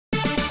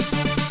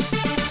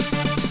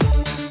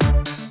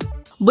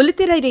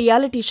బుల్లితెర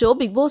reality show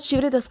big boss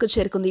చివరి దశకు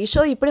చేరుకుంది. ఈ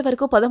షో ఇప్పటి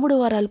వరకు 13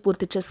 వారాలు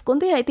పూర్తి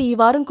చేసుకుంది. అయితే ఈ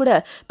వారం కూడా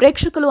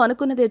ప్రేక్షకులు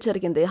అనుకున్నదే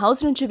జరిగింది.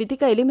 హౌస్ నుంచి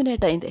వితిక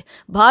ఎలిమినేట్ అయింది.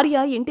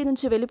 భార్య ఇంటి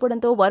నుంచి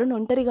వెళ్లిపోవడంతో వరుణ్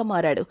ఒంటరిగా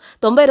మారాడు.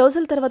 90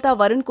 రోజుల తర్వాత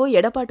వరుణ్ కు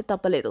ఎడపాటు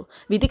తప్పలేదు.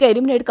 వితిక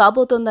ఎలిమినేట్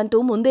కాబోతోందంటూ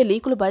ముందే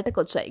లీకులు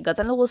బయటకొచ్చాయి.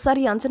 గతంలో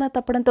ఓసారి అంచనా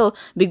తప్పడంతో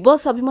బిగ్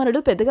బాస్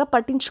అభిమానులు పెద్దగా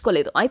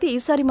పట్టించుకోలేదు. అయితే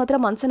ఈసారి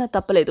మాత్రం అంచనా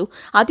తప్పలేదు.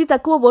 అతి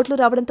తక్కువ ఓట్లు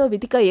రావడంతో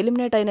వితిక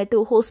ఎలిమినేట్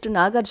అయినట్టు హోస్ట్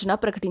నాగార్జున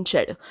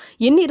ప్రకటించాడు.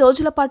 ఇన్ని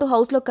రోజుల పాటు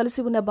హౌస్ లో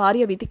కలిసి ఉన్న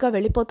భార్య వితిక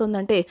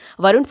వెళ్లిపోతోందంటే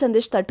వరుణ్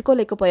సందేశ్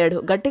తట్టుకోలేకపోయాడు.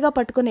 గట్టిగా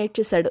పట్టుకుని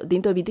ఏడ్చేశాడు.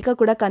 దీంతో వితిక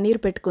కూడా కన్నీరు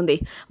పెట్టుకుంది.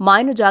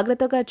 మాయను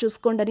జాగ్రత్తగా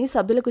చూసుకోండని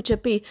సభ్యులకు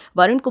చెప్పి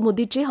వరుణ్ కు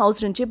ముద్దిచ్చి హౌస్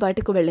నుంచి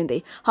బయటకు వెళ్ళింది.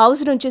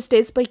 హౌస్ నుంచి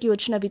స్టేజ్ పైకి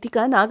వచ్చిన వితిక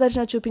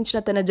నాగార్జున చూపించిన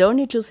తన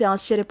జర్నీ చూసి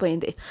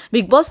ఆశ్చర్యపోయింది.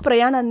 బిగ్ బాస్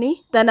ప్రయాణాన్ని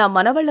తన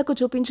మనవళ్లకు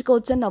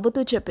చూపించుకోవచ్చని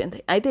నవ్వుతూ చెప్పింది.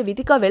 అయితే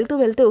వితిక వెళ్తూ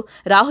వెళ్తూ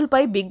రాహుల్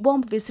పై బిగ్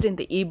బాంబ్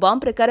విసిరింది. ఈ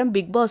బాంబ్ ప్రకారం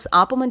బిగ్ బాస్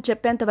ఆపమని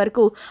చెప్పేంత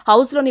వరకు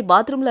హౌస్ లోని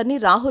బాత్రూంలన్నీ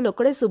రాహుల్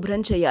ఒక్కడే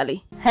శుభ్రం చేయాలి.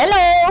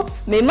 హలో,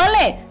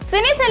 మిమ్మల్ని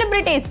సినీ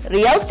సెలబ్రిటీస్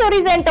రియల్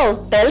స్టోరీస్ ఏంటో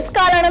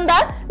తెలుసుకోవాలనుందా?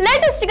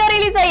 లేటెస్ట్ గా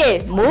రిలీజ్ అయ్యే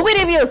మూవీ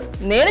రివ్యూస్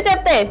నేను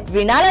చెప్తే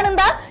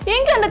వినాలనుందా?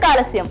 ఇంకెందుకు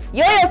ఆలస్యం,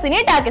 యోయో సినీ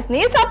టాకీస్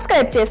ని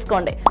సబ్స్క్రైబ్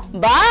చేసుకోండి.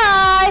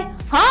 బాయ్.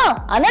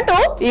 అన్నట్టు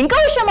ఇంకో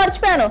విషయం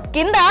మర్చిపోయాను,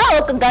 కింద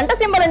ఒక గంట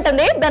సింబల్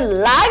ఉంటుంది, దాన్ని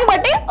లాగి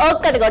బట్టి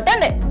ఒక్కటి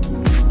కొట్టండి.